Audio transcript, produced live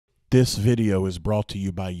This video is brought to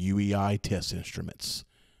you by UEI Test Instruments.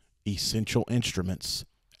 Essential Instruments,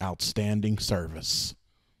 outstanding service.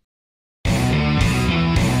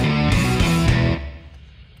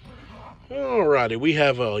 Alrighty, we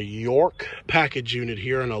have a York package unit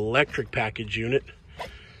here, an electric package unit.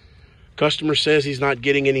 Customer says he's not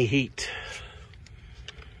getting any heat.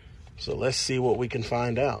 So let's see what we can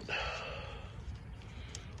find out.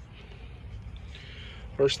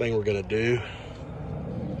 First thing we're gonna do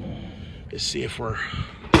is see if we're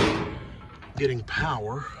getting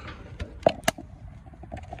power.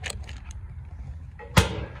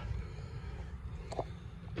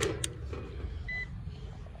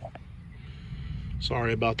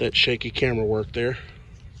 Sorry about that shaky camera work there.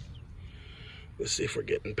 Let's see if we're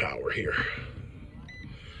getting power here.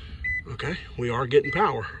 Okay, we are getting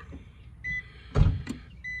power.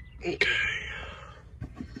 Okay.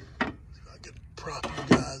 See if I can prop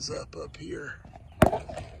you guys up here.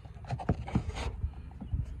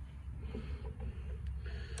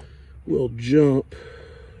 We'll jump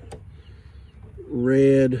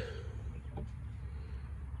red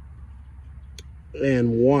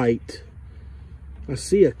and white. I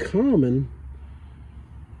see a common.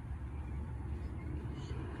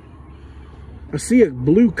 I see a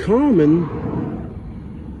blue common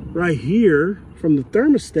right here from the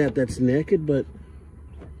thermostat that's naked, but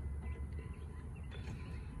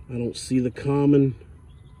I don't see the common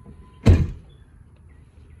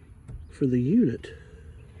for the unit.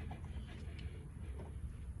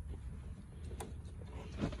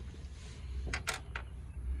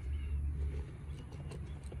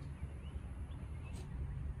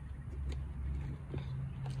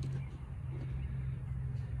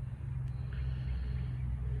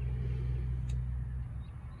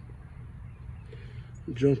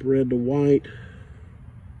 Jump red to white.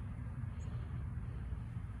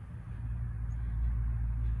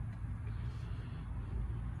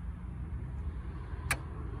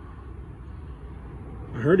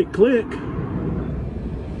 I heard it click.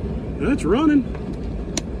 That's running.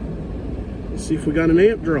 Let's see if we got an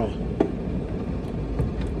amp draw.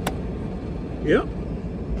 Yep.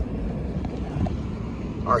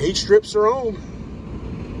 Our heat strips are on.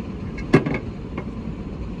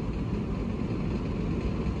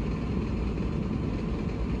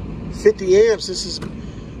 50 amps. This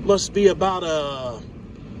must be about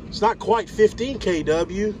it's not quite 15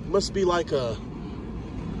 kW. Must be like a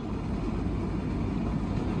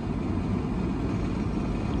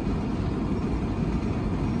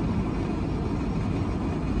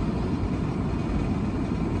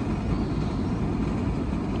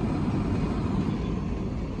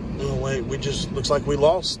oh wait, we just looks like we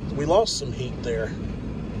lost some heat there.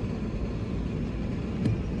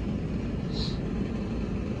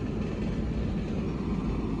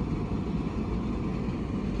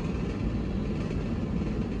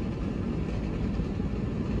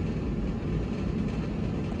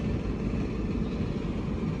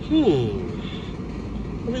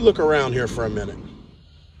 Let me look around here for a minute.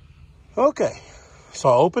 Okay, so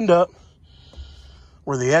I opened up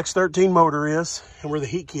where the X13 motor is and where the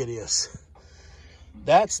heat kit is.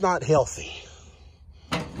 That's not healthy.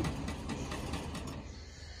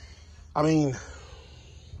 I mean,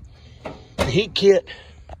 the heat kit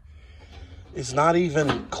is not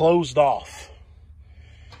even closed off.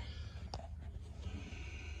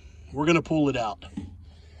 We're gonna pull it out.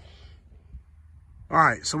 All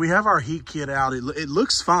right, so we have our heat kit out. It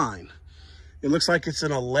looks fine. It looks like it's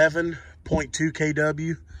an 11.2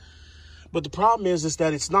 kW. But the problem is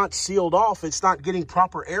that it's not sealed off. It's not getting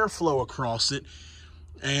proper airflow across it.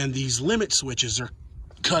 And these limit switches are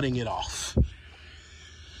cutting it off.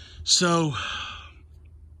 So,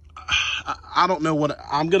 I don't know what,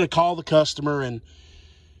 I'm gonna call the customer and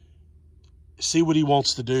see what he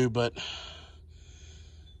wants to do, but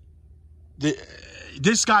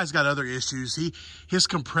this guy's got other issues. His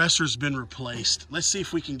compressor's been replaced. Let's see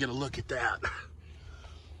if we can get a look at that.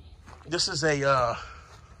 This is a,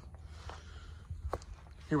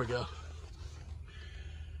 here we go.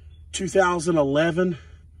 2011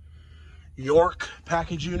 York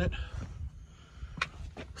package unit,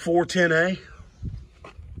 410A.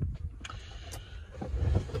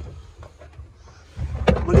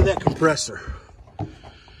 Look at that compressor.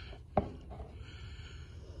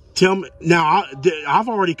 Tell me, now I've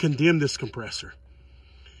already condemned this compressor.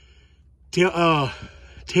 Tell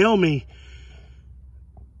me,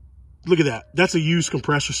 look at that. That's a used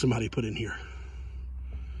compressor somebody put in here.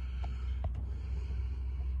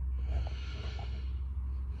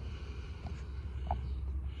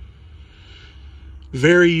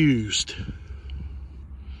 Very used.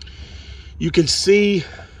 You can see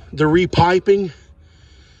the repiping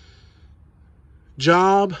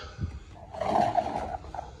job.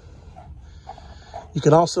 You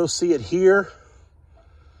can also see it here.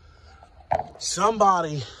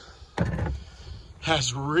 Somebody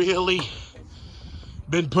has really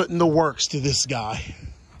been putting the works to this guy.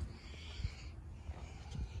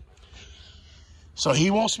 So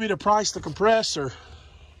he wants me to price the compressor,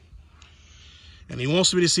 and he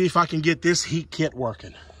wants me to see if I can get this heat kit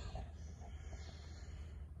working.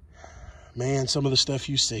 Man, some of the stuff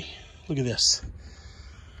you see. Look at this.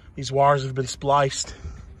 These wires have been spliced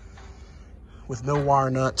with no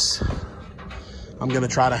wire nuts. I'm gonna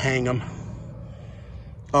try to hang them.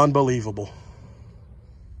 Unbelievable.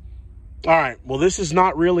 All right, well, this is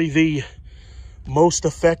not really the most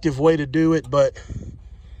effective way to do it, but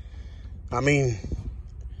I mean,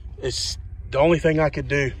 it's the only thing I could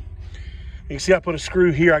do. You can see I put a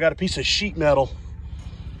screw here. I got a piece of sheet metal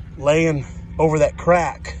laying over that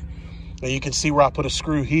crack. And you can see where I put a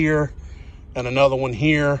screw here and another one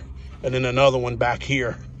here and then another one back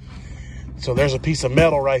here. So there's a piece of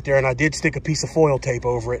metal right there, and I did stick a piece of foil tape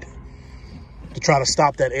over it to try to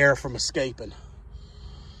stop that air from escaping.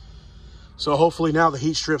 So hopefully now the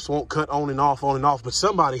heat strips won't cut on and off, but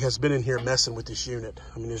somebody has been in here messing with this unit.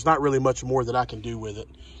 I mean, there's not really much more that I can do with it.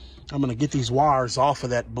 I'm gonna get these wires off of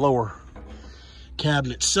that blower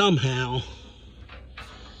cabinet somehow.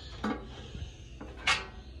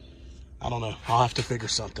 I don't know, I'll have to figure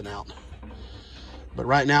something out. But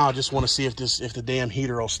right now I just wanna see if the damn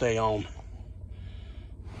heater will stay on.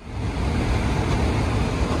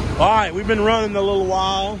 All right, we've been running a little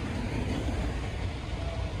while.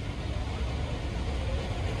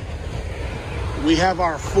 We have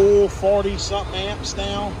our full 40-something amps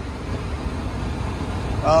now.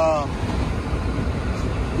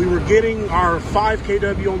 We were getting our 5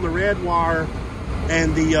 kW on the red wire,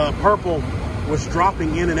 and the purple was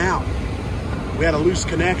dropping in and out. We had a loose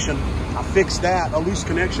connection. I fixed that, a loose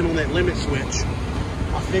connection on that limit switch.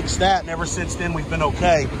 I fixed that, and ever since then we've been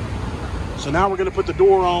okay. So now we're gonna put the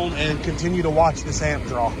door on and continue to watch this amp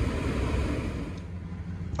draw.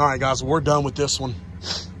 All right, guys, we're done with this one.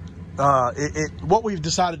 What we've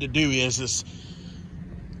decided to do is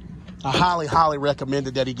I highly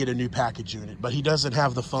recommended that he get a new package unit, but he doesn't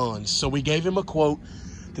have the funds. So we gave him a quote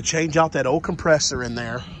to change out that old compressor in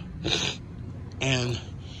there, and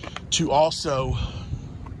to also,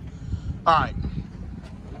 all right,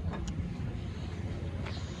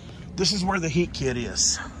 this is where the heat kit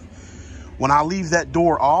is. When I leave that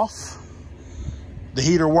door off, the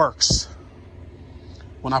heater works.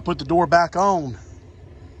 When I put the door back on,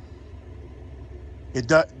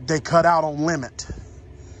 they cut out on limit.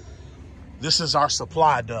 This is our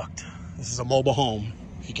supply duct. This is a mobile home,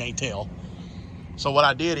 if you can't tell. So what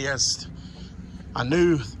I did is, I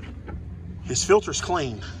knew his filter's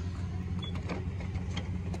clean.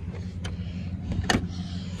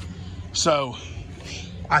 So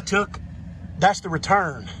that's the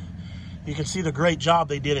return. You can see the great job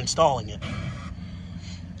they did installing it.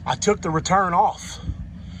 I took the return off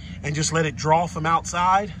and just let it draw from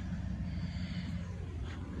outside.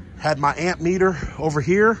 Had my amp meter over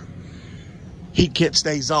here. Heat kit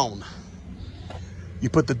stays on. You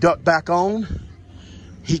put the duct back on,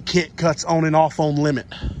 heat kit cuts on and off on limit.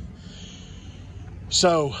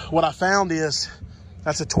 So what I found is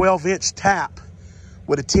that's a 12-inch tap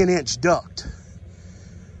with a 10-inch duct.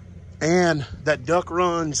 And that duct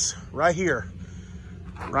runs right here,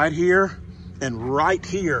 and right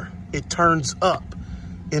here. It turns up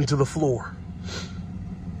into the floor.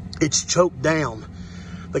 It's choked down.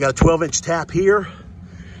 They got a 12-inch tap here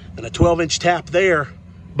and a 12-inch tap there,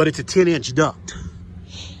 but it's a 10-inch duct.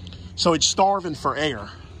 So it's starving for air.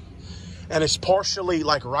 And it's partially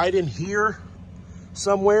like right in here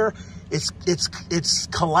somewhere. It's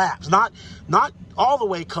collapsed. Not all the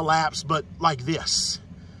way collapsed, but like this.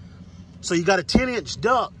 So you got a 10-inch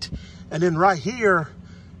duct, and then right here,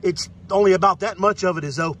 it's only about that much of it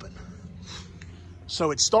is open.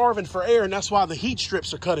 So it's starving for air, and that's why the heat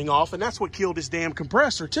strips are cutting off, and that's what killed this damn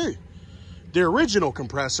compressor too. The original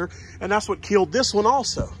compressor, and that's what killed this one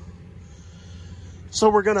also.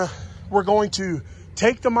 So we're going to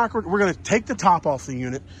take the top off the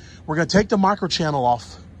unit. We're gonna take the micro channel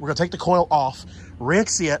off. We're gonna take the coil off,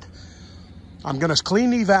 rinse it. I'm gonna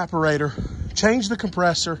clean the evaporator, change the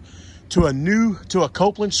compressor to a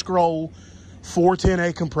Copeland Scroll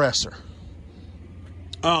 410A compressor.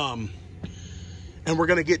 And we're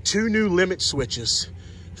gonna get 2 new limit switches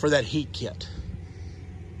for that heat kit.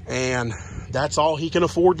 And that's all he can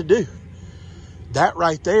afford to do. That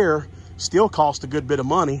right there still cost a good bit of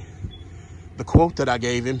money, the quote that I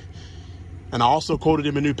gave him. And I also quoted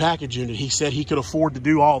him a new package unit. He said he could afford to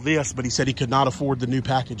do all this, but he said he could not afford the new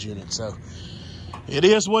package unit. So It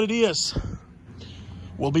is what it is.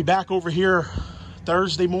 We'll be back over here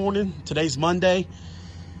Thursday morning. Today's Monday.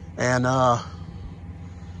 And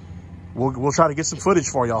we'll try to get some footage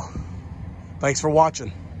for y'all. Thanks for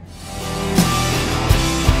watching.